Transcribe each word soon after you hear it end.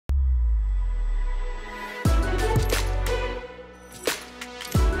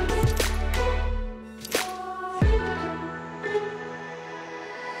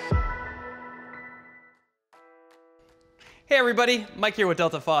Hey everybody, Mike here with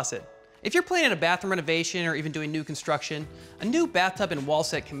Delta Faucet. If you're planning a bathroom renovation or even doing new construction, a new bathtub and wall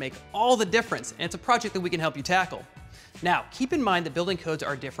set can make all the difference, and it's a project that we can help you tackle. Now, keep in mind that building codes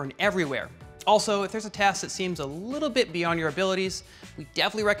are different everywhere. Also, if there's a task that seems a little bit beyond your abilities, we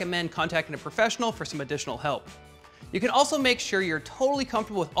definitely recommend contacting a professional for some additional help. You can also make sure you're totally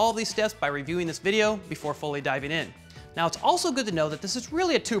comfortable with all these steps by reviewing this video before fully diving in. Now, it's also good to know that this is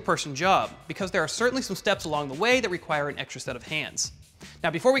really a two-person job, because there are certainly some steps along the way that require an extra set of hands. Now,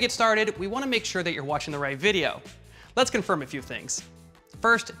 before we get started, we want to make sure that you're watching the right video. Let's confirm a few things.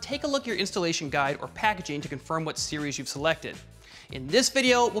 First, take a look at your installation guide or packaging to confirm what series you've selected. In this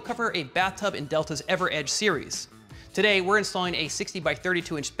video, we'll cover a bathtub in Delta's EverEdge series. Today, we're installing a 60 by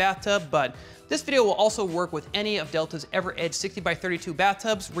 32 inch bathtub, but this video will also work with any of Delta's EverEdge 60 by 32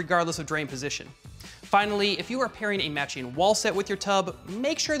 bathtubs, regardless of drain position. Finally, if you are pairing a matching wall set with your tub,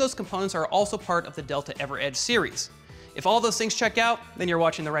 make sure those components are also part of the Delta EverEdge series. If all those things check out, then you're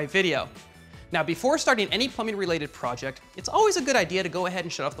watching the right video. Now, before starting any plumbing related project, it's always a good idea to go ahead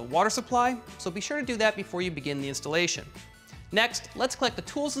and shut off the water supply, so be sure to do that before you begin the installation. Next, let's collect the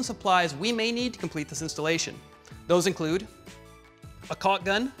tools and supplies we may need to complete this installation. Those include a caulk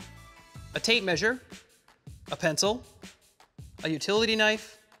gun, a tape measure, a pencil, a utility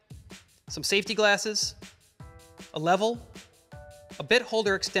knife, some safety glasses, a level, a bit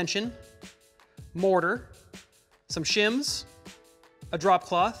holder extension, mortar, some shims, a drop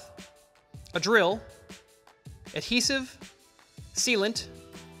cloth, a drill, adhesive, sealant,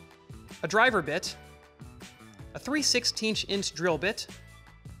 a driver bit, a 3/16 inch drill bit,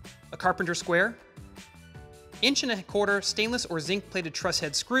 a Carpenters Square, 1.25 inch stainless or zinc plated truss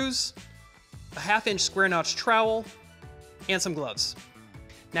head screws, a 1/2 inch square notch trowel, and some gloves.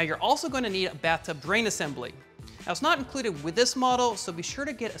 Now, you're also going to need a bathtub drain assembly. Now, it's not included with this model, so be sure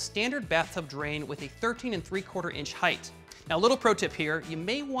to get a standard bathtub drain with a 13.75 inch height. Now, a little pro tip here, you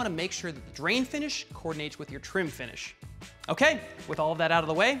may want to make sure that the drain finish coordinates with your trim finish. Okay, with all of that out of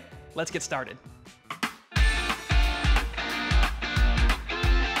the way, let's get started.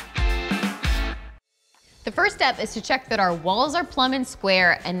 The first step is to check that our walls are plumb and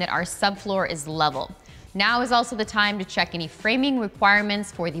square and that our subfloor is level. Now is also the time to check any framing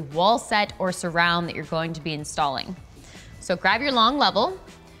requirements for the wall set or surround that you're going to be installing. So grab your long level.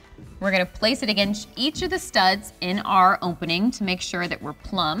 We're going to place it against each of the studs in our opening to make sure that we're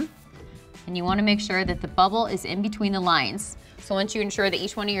plumb. And you want to make sure that the bubble is in between the lines. So once you ensure that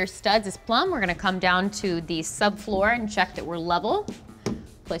each one of your studs is plumb, we're going to come down to the subfloor and check that we're level.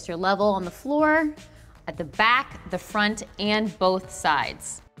 Place your level on the floor, at the back, the front, and both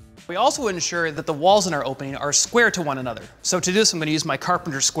sides. We also ensure that the walls in our opening are square to one another. So to do this, I'm going to use my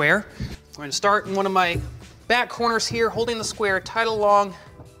Carpenters Square. I'm going to start in one of my back corners here, holding the square tight along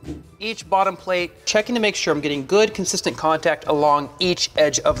each bottom plate, checking to make sure I'm getting good, consistent contact along each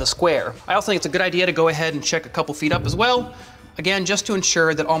edge of the square. I also think it's a good idea to go ahead and check a couple feet up as well. Again, just to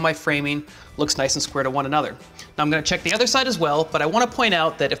ensure that all my framing looks nice and square to one another. Now, I'm going to check the other side as well, but I want to point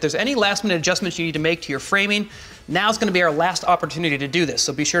out that if there's any last minute adjustments you need to make to your framing, now's going to be our last opportunity to do this,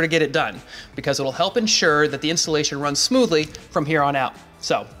 so be sure to get it done, because it'll help ensure that the installation runs smoothly from here on out.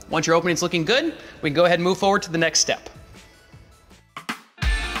 So, once your opening's looking good, we can go ahead and move forward to the next step.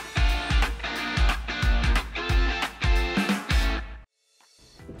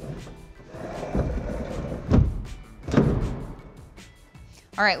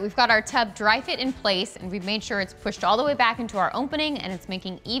 All right, we've got our tub dry fit in place, and we've made sure it's pushed all the way back into our opening and it's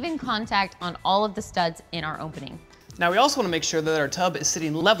making even contact on all of the studs in our opening. Now, we also want to make sure that our tub is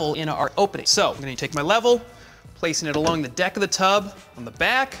sitting level in our opening. So I'm going to take my level, placing it along the deck of the tub, on the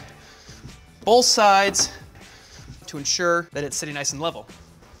back, both sides, to ensure that it's sitting nice and level.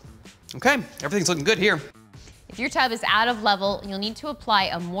 Okay, everything's looking good here. If your tub is out of level, you'll need to apply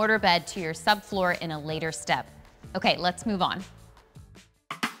a mortar bed to your subfloor in a later step. Okay, let's move on.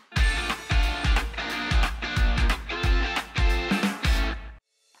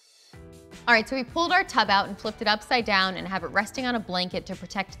 All right, so we pulled our tub out and flipped it upside down and have it resting on a blanket to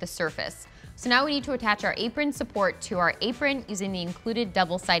protect the surface. So now we need to attach our apron support to our apron using the included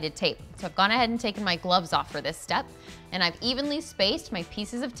double-sided tape. So I've gone ahead and taken my gloves off for this step, and I've evenly spaced my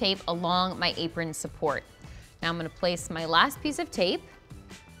pieces of tape along my apron support. Now I'm going to place my last piece of tape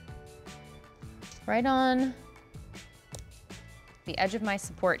right on the edge of my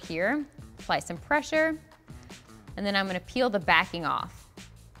support here, apply some pressure, and then I'm going to peel the backing off.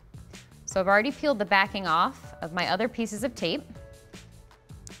 So I've already peeled the backing off of my other pieces of tape.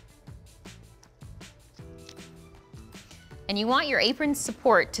 And you want your apron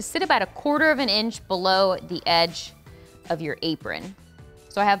support to sit about 1/4 inch below the edge of your apron.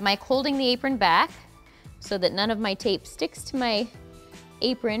 So I have Mike holding the apron back. So so that none of my tape sticks to my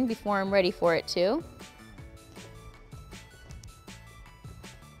apron before I'm ready for it to.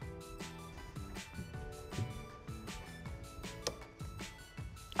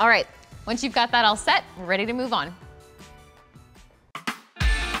 All right, once you've got that all set, we're ready to move on.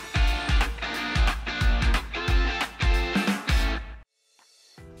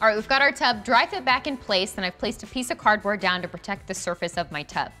 All right, we've got our tub dry fit back in place, and I've placed a piece of cardboard down to protect the surface of my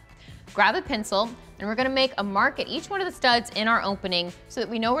tub. Grab a pencil, and we're gonna make a mark at each one of the studs in our opening so that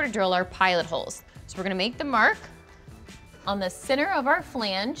we know where to drill our pilot holes. So we're gonna make the mark on the center of our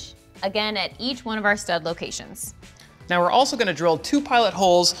flange, again at each one of our stud locations. Now we're also gonna drill 2 pilot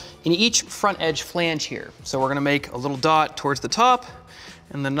holes in each front edge flange here. So we're gonna make a little dot towards the top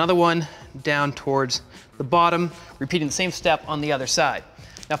and then another one down towards the bottom, repeating the same step on the other side.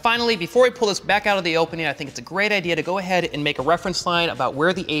 Now finally, before we pull this back out of the opening, I think it's a great idea to go ahead and make a reference line about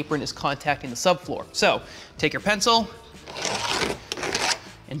where the apron is contacting the subfloor. So take your pencil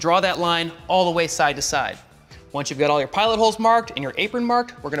and draw that line all the way side to side. Once you've got all your pilot holes marked and your apron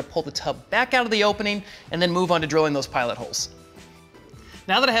marked, we're gonna pull the tub back out of the opening and then move on to drilling those pilot holes.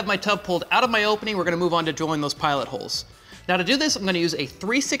 Now that I have my tub pulled out of my opening, we're gonna move on to drilling those pilot holes. Now to do this, I'm gonna use a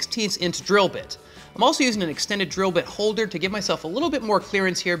 3/16 inch drill bit. I'm also using an extended drill bit holder to give myself a little bit more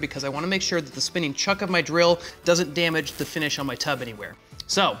clearance here because I wanna make sure that the spinning chuck of my drill doesn't damage the finish on my tub anywhere.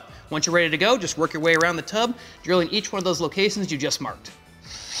 So, once you're ready to go, just work your way around the tub, drilling each one of those locations you just marked.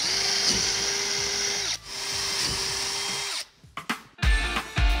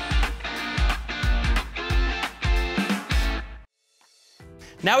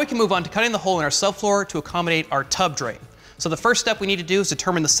 Now we can move on to cutting the hole in our subfloor to accommodate our tub drain. So the first step we need to do is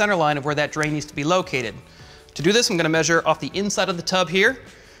determine the center line of where that drain needs to be located. To do this, I'm gonna measure off the inside of the tub here,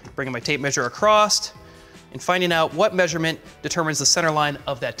 bringing my tape measure across, and finding out what measurement determines the center line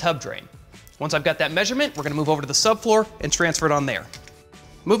of that tub drain. Once I've got that measurement, we're gonna move over to the subfloor and transfer it on there.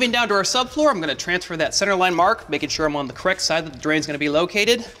 Moving down to our subfloor, I'm gonna transfer that center line mark, making sure I'm on the correct side that the drain's gonna be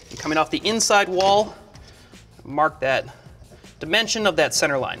located. And coming off the inside wall, mark that dimension of that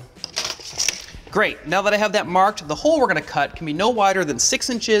center line. Great, now that I have that marked, the hole we're gonna cut can be no wider than 6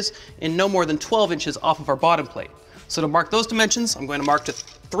 inches and no more than 12 inches off of our bottom plate. So to mark those dimensions, I'm going to mark to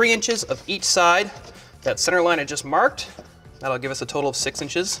 3 inches of each side. That center line I just marked, that'll give us a total of 6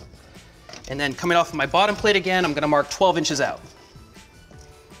 inches. And then coming off of my bottom plate again, I'm gonna mark 12 inches out.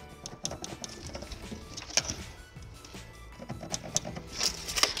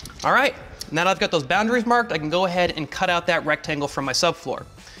 All right, now that I've got those boundaries marked, I can go ahead and cut out that rectangle from my subfloor.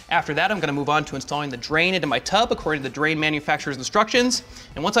 After that, I'm gonna move on to installing the drain into my tub according to the drain manufacturer's instructions.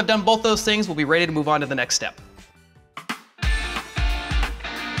 And once I've done both those things, we'll be ready to move on to the next step.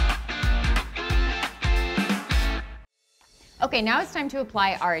 Okay, now it's time to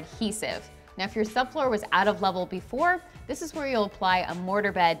apply our adhesive. Now, if your subfloor was out of level before, this is where you'll apply a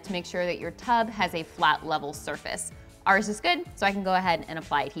mortar bed to make sure that your tub has a flat level surface. Ours is good, so I can go ahead and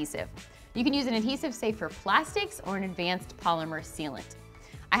apply adhesive. You can use an adhesive, say, for plastics or an advanced polymer sealant.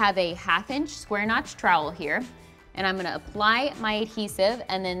 I have a 1/2 inch square notch trowel here, and I'm gonna apply my adhesive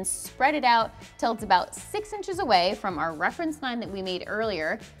and then spread it out till it's about 6 inches away from our reference line that we made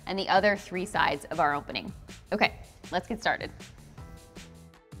earlier and the other 3 sides of our opening. Okay, let's get started.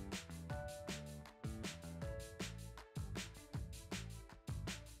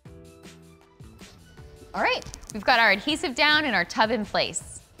 All right, we've got our adhesive down and our tub in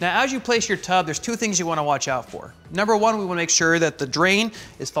place. Now, as you place your tub, there's 2 things you want to watch out for. Number 1, we want to make sure that the drain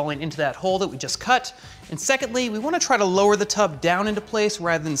is falling into that hole that we just cut. And secondly, we want to try to lower the tub down into place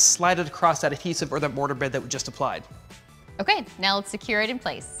rather than slide it across that adhesive or that mortar bed that we just applied. Okay, now let's secure it in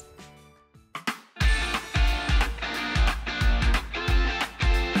place.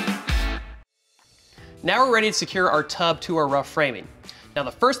 Now we're ready to secure our tub to our rough framing. Now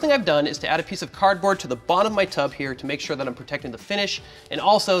the first thing I've done is to add a piece of cardboard to the bottom of my tub here to make sure that I'm protecting the finish, and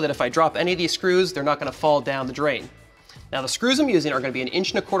also that if I drop any of these screws, they're not gonna fall down the drain. Now the screws I'm using are gonna be 1.25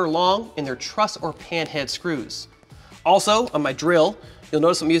 inches long, and they're truss or pan head screws. Also, on my drill, you'll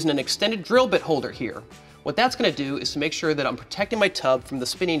notice I'm using an extended drill bit holder here. What that's gonna do is to make sure that I'm protecting my tub from the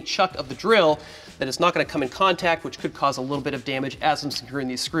spinning chuck of the drill, that it's not gonna come in contact, which could cause a little bit of damage as I'm securing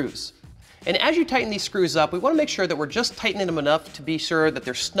these screws. And as you tighten these screws up, we want to make sure that we're just tightening them enough to be sure that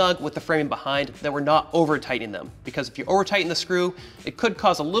they're snug with the framing behind, that we're not over tightening them. Because if you over tighten the screw, it could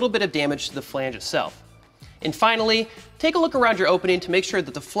cause a little bit of damage to the flange itself. And finally, take a look around your opening to make sure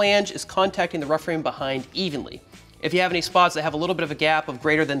that the flange is contacting the rough framing behind evenly. If you have any spots that have a little bit of a gap of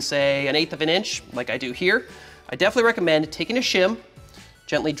greater than, say, 1/8 of an inch, like I do here, I definitely recommend taking a shim,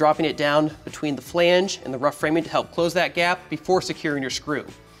 gently dropping it down between the flange and the rough framing to help close that gap before securing your screw.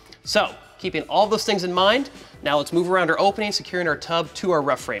 So, Keeping all those things in mind, now let's move around our opening, securing our tub to our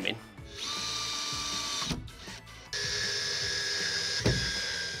rough framing.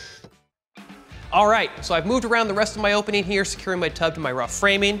 All right, so I've moved around the rest of my opening here, securing my tub to my rough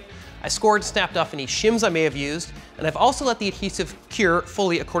framing. I scored and snapped off any shims I may have used, and I've also let the adhesive cure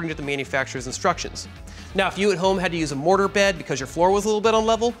fully according to the manufacturer's instructions. Now, if you at home had to use a mortar bed because your floor was a little bit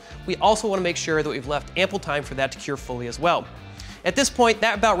unlevel, we also want to make sure that we've left ample time for that to cure fully as well. At this point,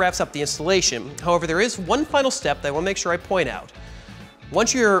 that about wraps up the installation. However, there is one final step that I want to make sure I point out.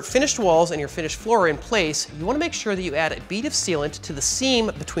 Once your finished walls and your finished floor are in place, you want to make sure that you add a bead of sealant to the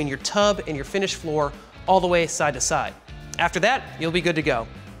seam between your tub and your finished floor all the way side to side. After that, you'll be good to go.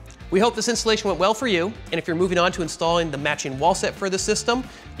 We hope this installation went well for you, and if you're moving on to installing the matching wall set for the system,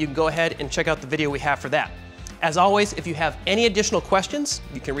 you can go ahead and check out the video we have for that. As always, if you have any additional questions,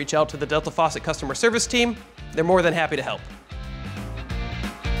 you can reach out to the Delta Faucet customer service team. They're more than happy to help.